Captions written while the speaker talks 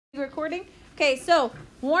Recording? Okay, so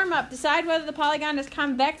warm up. Decide whether the polygon is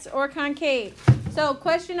convex or concave. So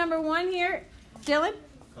question number 1 here, Dylan.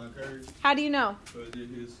 Concave. How do you know? But it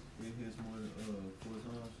hits more than 4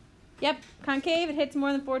 times. Yep, concave. It hits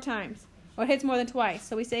more than 4 times, or it hits more than twice.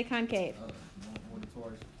 So we say concave. More than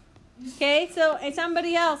twice. Okay, so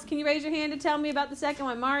somebody else, can you raise your hand to tell me about the second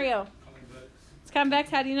one, Mario? Convex. It's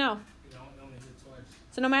convex. How do you know? You don't only hit twice.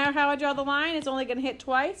 So no matter how I draw the line, it's only going to hit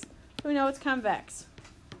twice. So we know it's convex.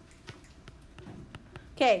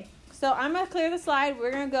 Okay, so I'm going to clear the slide.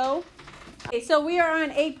 We're going to go. Okay, so we are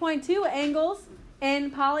on 8.2 angles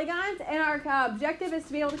and polygons, and our objective is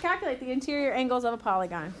to be able to calculate the interior angles of a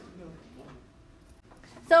polygon.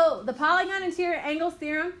 So the polygon interior angles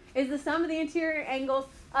theorem is the sum of the interior angles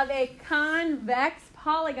of a convex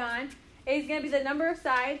polygon is going to be the number of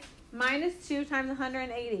sides minus 2 times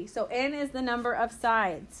 180. So n is the number of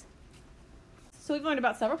sides. So we've learned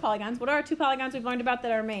about several polygons. What are 2 polygons we've learned about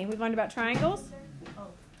that are main? We've learned about triangles.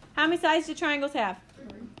 How many sides do triangles have?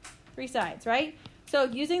 3 sides, right? So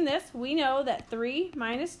using this, we know that 3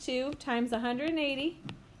 minus 2 times 180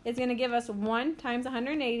 is going to give us 1 times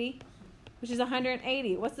 180, which is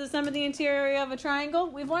 180. What's the sum of the interior area of a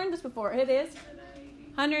triangle? We've learned this before. It is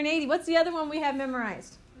 180. What's the other one we have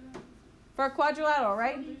memorized? For a quadrilateral,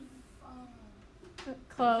 right?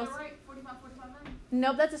 Close. Is that right? 45, 45, right?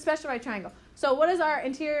 Nope, that's a special right triangle. So what is our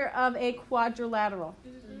interior of a quadrilateral?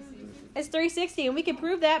 It's 360, and we can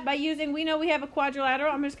prove that by using, we know we have a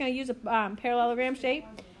quadrilateral. I'm just going to use a parallelogram shape.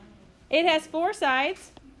 It has 4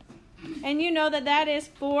 sides, and you know that that is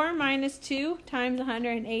 4 minus 2 times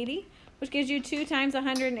 180, which gives you 2 times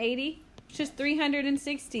 180, which is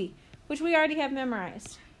 360, which we already have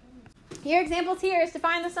memorized. Your examples here is to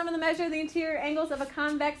find the sum of the measure of the interior angles of a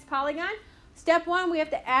convex polygon. Step 1, we have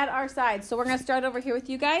to add our sides. So we're going to start over here with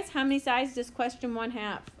you guys. How many sides does question 1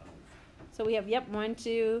 have? So we have, 1,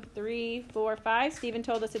 2, 3, 4, 5. Stephen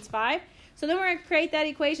told us it's 5. So then we're going to create that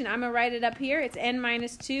equation. I'm going to write it up here. It's n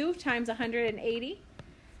minus 2 times 180.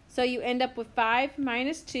 So you end up with 5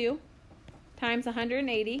 minus 2 times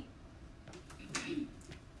 180.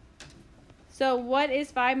 So what is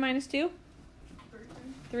 5 minus 2?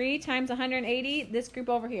 3 times 180, this group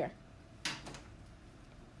over here.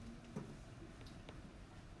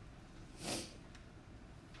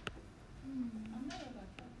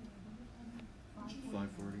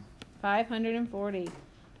 $540. 540.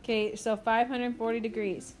 Okay, so 540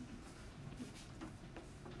 degrees.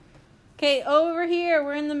 Okay, over here,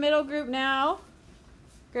 we're in the middle group now.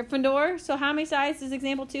 Gryffindor. So how many sides does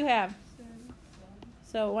example 2 have? 7.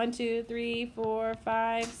 So 1, 2, 3, 4,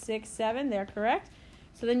 5, 6, 7. They're correct.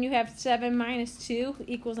 So then you have 7 minus 2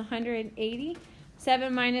 equals 180.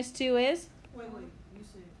 7 minus 2 is? Wait, you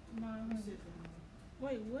said 900.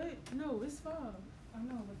 Wait, what? No, it's 5. I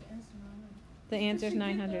know, but the answer 900. The answer is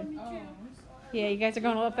 900. Oh. Yeah, you guys are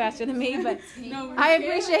going a little faster than me, but No, I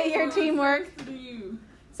appreciate your teamwork.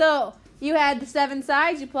 So you had the 7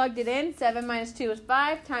 sides, you plugged it in. 7 minus 2 is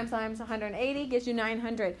 5 times 180 gives you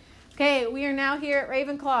 900. Okay, we are now here at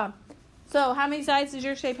Ravenclaw. So how many sides does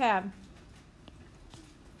your shape have?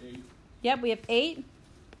 8. Yep, we have 8.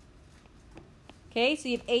 Okay, so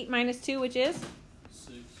you have 8 minus 2, which is?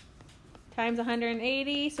 6. Times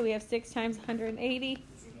 180. So we have 6 times 180.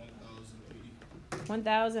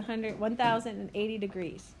 1,080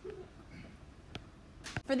 degrees.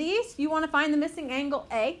 For these, you want to find the missing angle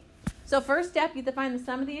A. So first step, you have to find the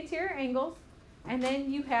sum of the interior angles, and then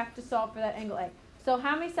you have to solve for that angle A. So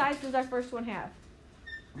how many sides does our first one have?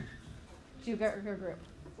 Your group.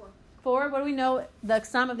 4. What do we know the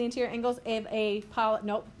sum of the interior angles of a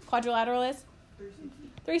quadrilateral is?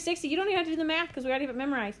 360. You don't even have to do the math because we already have it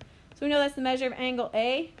memorized. So we know that's the measure of angle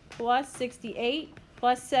A plus 68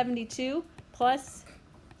 plus 72 plus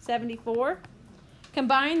 74.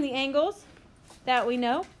 Combine the angles that we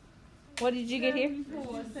know. What did you get here?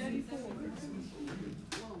 74.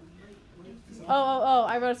 Oh,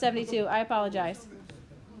 I wrote 72. I apologize.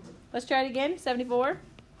 Let's try it again. 74.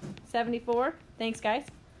 74. Thanks, guys.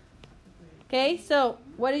 Okay, so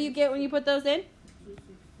what do you get when you put those in?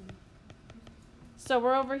 So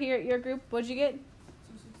we're over here at your group. What did you get?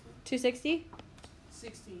 260?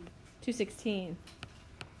 16. 216.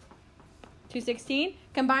 216.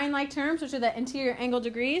 Combine like terms, which are the interior angle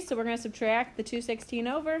degrees. So we're going to subtract the 216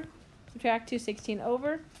 over. Subtract 216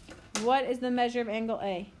 over. What is the measure of angle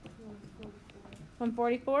A?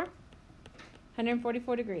 144?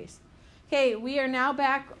 144 degrees. Okay, we are now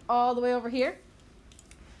back all the way over here.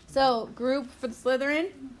 So group for the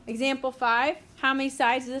Slytherin. Example 5. How many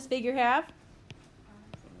sides does this figure have?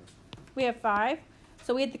 We have 5.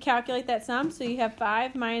 So we have to calculate that sum. So you have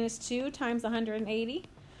 5 minus 2 times 180.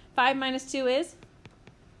 5 minus 2 is?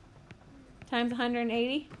 times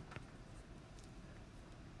 180.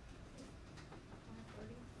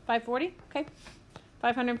 540, okay.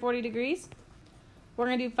 540 degrees. We're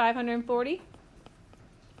going to do 540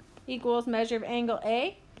 equals measure of angle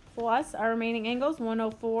A plus our remaining angles,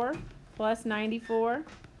 104 plus 94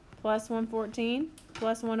 plus 114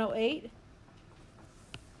 plus 108.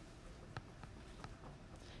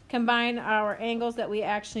 Combine our angles that we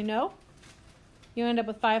actually know. You end up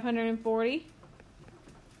with 540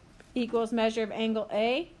 equals measure of angle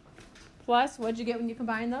A plus, what'd you get when you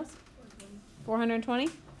combine those? 420.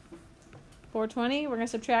 420. We're going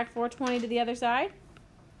to subtract 420 to the other side.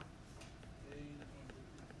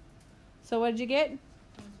 So what did you get?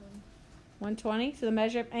 120. So the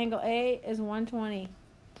measure of angle A is 120.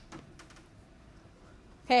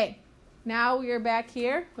 Okay, now we are back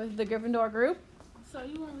here with the Gryffindor group. So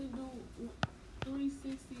you only do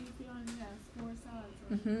 360 if you only have 4 sides,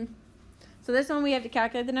 right? Mm-hmm. So this one we have to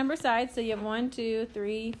calculate the number of sides. So you have 1, 2,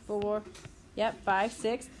 3, 4, 5,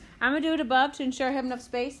 6. I'm going to do it above to ensure I have enough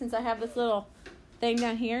space since I have this little thing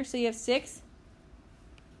down here. So you have 6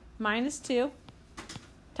 minus 2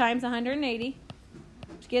 times 180,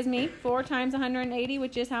 which gives me 4 times 180,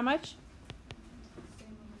 which is how much?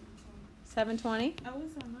 720. I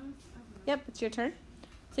was on mine. Yep, it's your turn.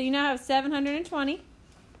 So you now have 720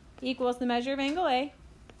 equals the measure of angle A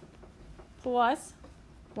plus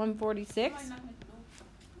 146.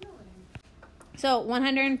 So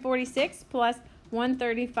 146 plus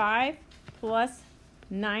 135 plus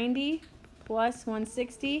 90 plus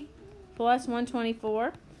 160 plus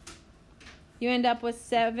 124. You end up with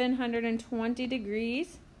 720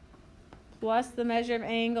 degrees plus the measure of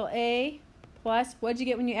angle A plus, what'd you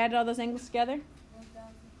get when you added all those angles together?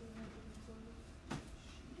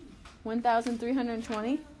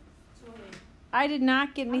 1,320. I did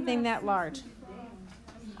not get anything that large.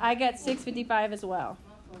 I got 655 as well.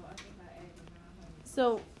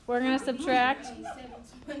 So we're going to subtract.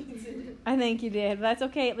 I think you did, but that's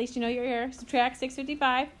okay. At least you know you're here. Subtract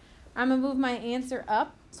 655. I'm going to move my answer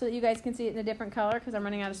up so that you guys can see it in a different color because I'm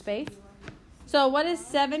running out of space. So what is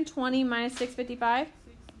 720 minus 655?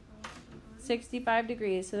 65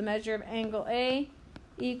 degrees. So the measure of angle A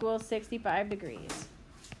equals 65 degrees.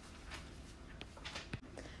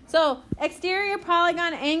 So, exterior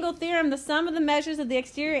polygon angle theorem, the sum of the measures of the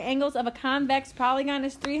exterior angles of a convex polygon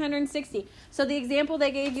is 360. So the example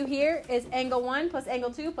they gave you here is angle 1 plus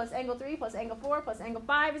angle 2 plus angle 3 plus angle 4 plus angle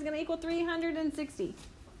 5 is going to equal 360.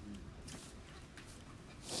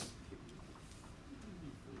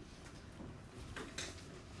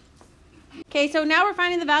 Okay, so now we're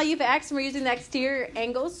finding the value of x and we're using the exterior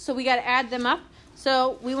angles. So we got to add them up.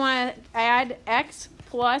 So we want to add x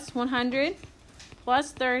plus 100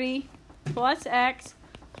 plus 30 plus x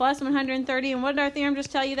plus 130. And what did our theorem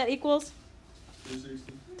just tell you that equals?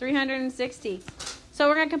 360. So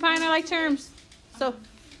we're going to combine our like terms. So,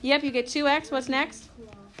 yep, you get 2x. What's next?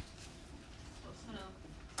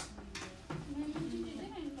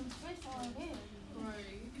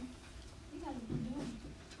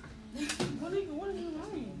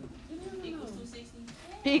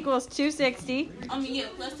 Equals 260. Plus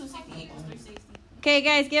 260 equals 360. Okay,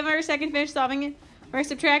 guys, give her a second to finish solving it. We're going to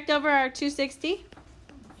subtract over our 260.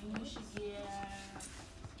 And you should get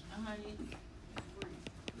 100.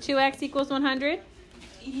 2x equals 100.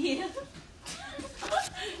 Yeah.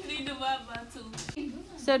 You divide by 2.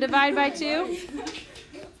 So divide by 2.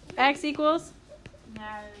 X equals?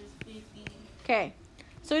 Now it's 50. Okay.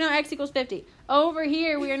 So we know x equals 50. Over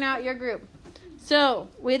here, we are now at your group. So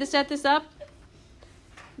we had to set this up.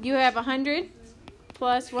 You have 100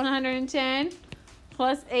 plus 110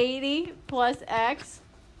 plus 80 plus x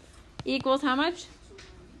equals how much?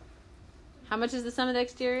 How much is the sum of the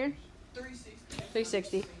exterior?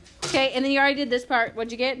 360. Okay, and then you already did this part.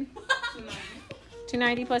 What'd you get?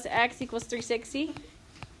 290 plus x equals 360.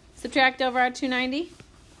 Subtract over our 290.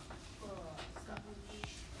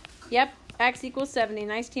 Yep, x equals 70.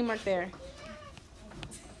 Nice teamwork there.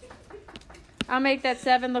 I'll make that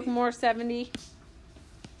 7 look more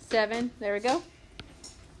 77. There we go.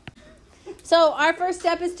 So our first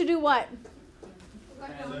step is to do what?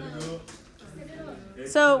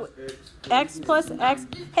 So x plus x.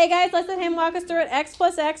 Hey guys, let's let him walk us through it. X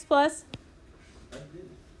plus x plus.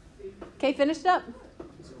 Okay, finish it up.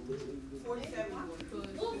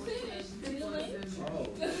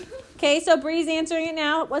 Okay, so Bree's answering it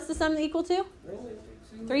now. What's the sum equal to?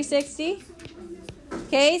 360.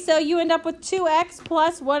 Okay, so you end up with 2x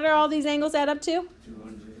plus, what are all these angles add up to?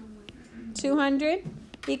 200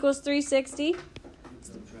 equals 360.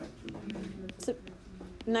 So,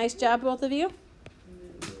 nice job, both of you.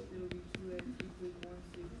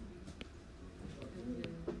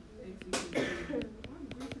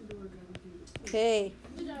 Okay.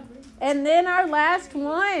 And then our last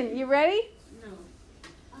one. You ready? No.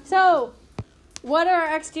 So, what are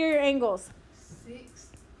our exterior angles? 6.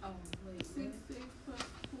 Oh, wait. 6 plus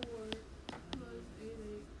 4 plus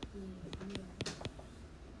 8.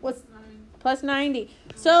 What's 9. plus 90?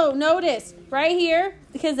 So, notice right here,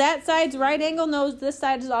 because that side's right angle, knows this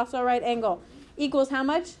side is also a right angle. Equals how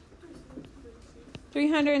much?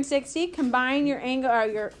 360. Combine your angle or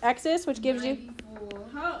your x's, which gives you 94.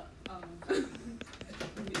 How?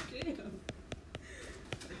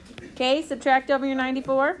 okay. Subtract over your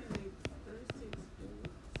 94.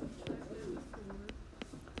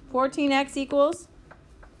 14x equals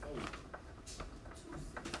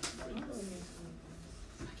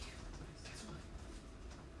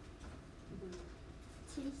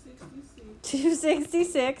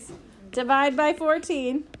 266. Divide by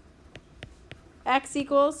 14. X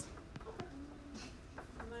equals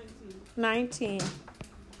 19.